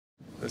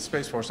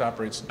Space Force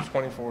operates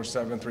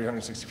 24/7,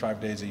 365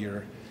 days a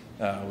year.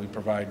 We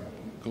provide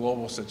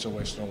global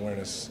situational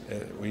awareness.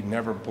 We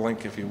never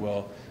blink, if you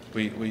will.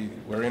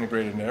 We're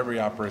integrated in every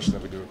operation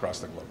that we do across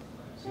the globe.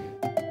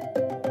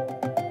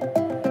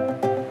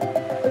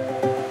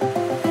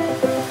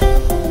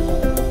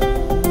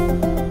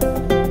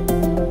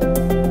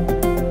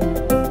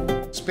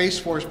 Space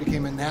Force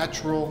became a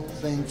natural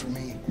thing for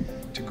me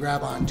to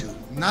grab onto.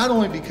 Not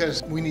only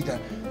because we need to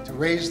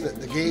raise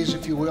the gaze,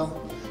 if you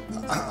will,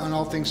 on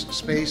all things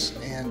space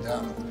and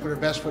put our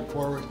best foot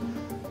forward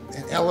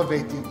and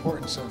elevate the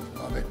importance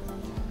of it,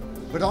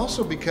 but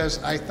also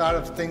because I thought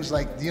of things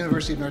like the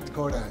University of North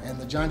Dakota and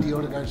the John D.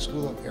 Odegaard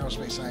School of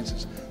Aerospace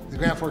Sciences, the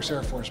Grand Forks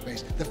Air Force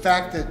Base, the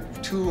fact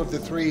that 2 of the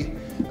 3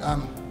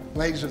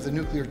 legs of the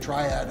nuclear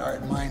triad are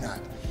at Minot,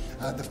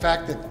 the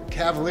fact that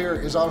Cavalier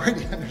is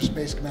already under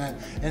Space Command,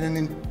 and an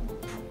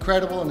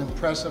incredible and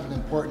impressive and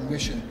important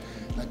mission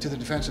to the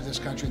defense of this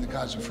country and the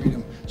cause of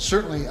freedom,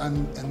 certainly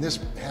in this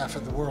half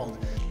of the world.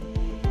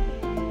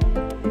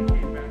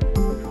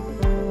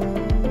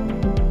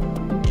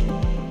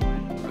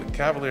 The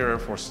Cavalier Air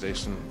Force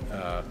Station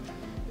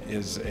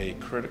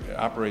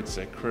operates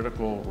a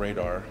critical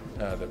radar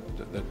that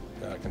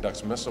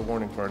conducts missile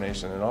warning for our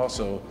nation and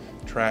also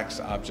tracks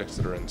objects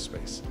that are in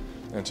space.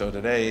 And so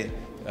today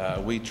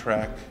we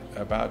track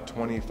about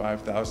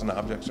 25,000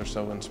 objects or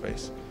so in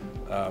space.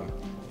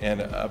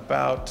 And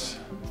about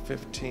a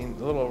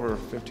little over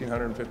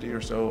 1,550 or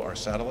so are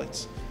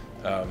satellites.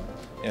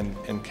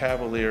 And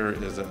Cavalier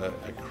is a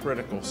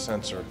critical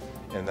sensor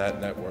in that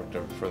network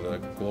for the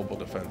global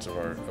defense of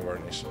our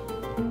nation.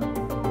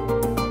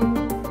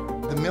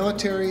 The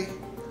military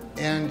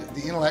and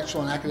the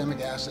intellectual and academic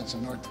assets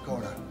of North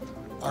Dakota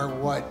are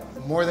what,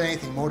 more than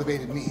anything,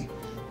 motivated me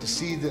to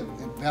see the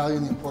value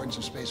and the importance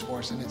of Space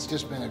Force. And it's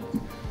just been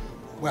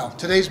well,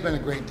 today's been a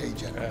great day,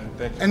 General.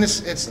 Thank you. And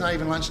it's not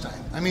even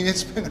lunchtime. I mean,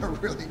 it's been a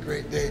really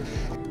great day.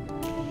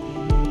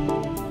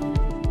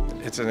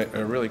 It's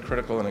a really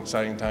critical and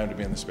exciting time to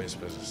be in the space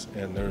business.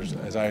 And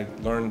as I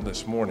learned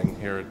this morning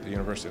here at the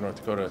University of North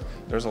Dakota,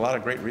 there's a lot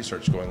of great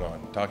research going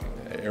on, talking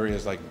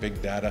areas like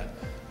big data.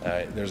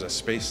 There's a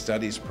space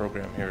studies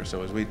program here.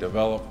 So as we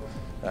develop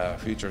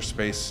future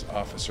space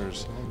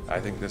officers,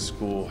 I think this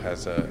school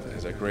has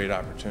a great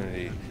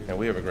opportunity, and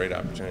we have a great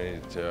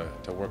opportunity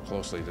to work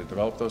closely to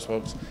develop those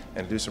folks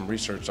and do some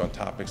research on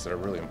topics that are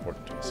really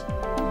important to us.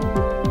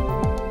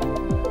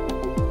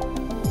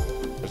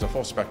 There's a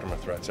full spectrum of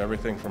threats,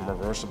 everything from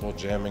reversible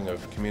jamming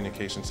of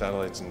communication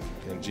satellites and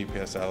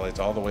GPS satellites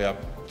all the way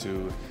up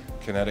to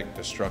kinetic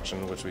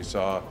destruction, which we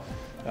saw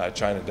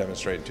China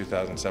demonstrate in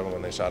 2007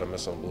 when they shot a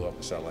missile and blew up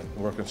a satellite.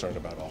 We're concerned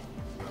about all.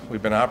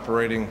 We've been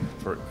operating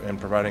and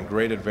providing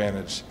great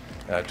advantage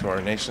to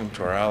our nation,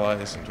 to our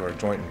allies, and to our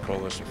joint and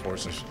coalition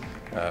forces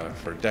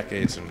for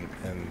decades,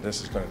 and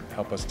this is going to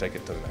help us take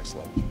it to the next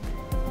level.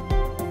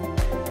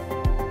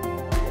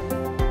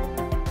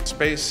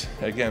 Space,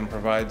 again,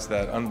 provides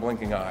that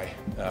unblinking eye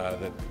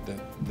that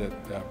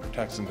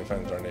protects and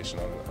defends our nation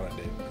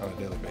on a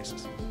daily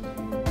basis.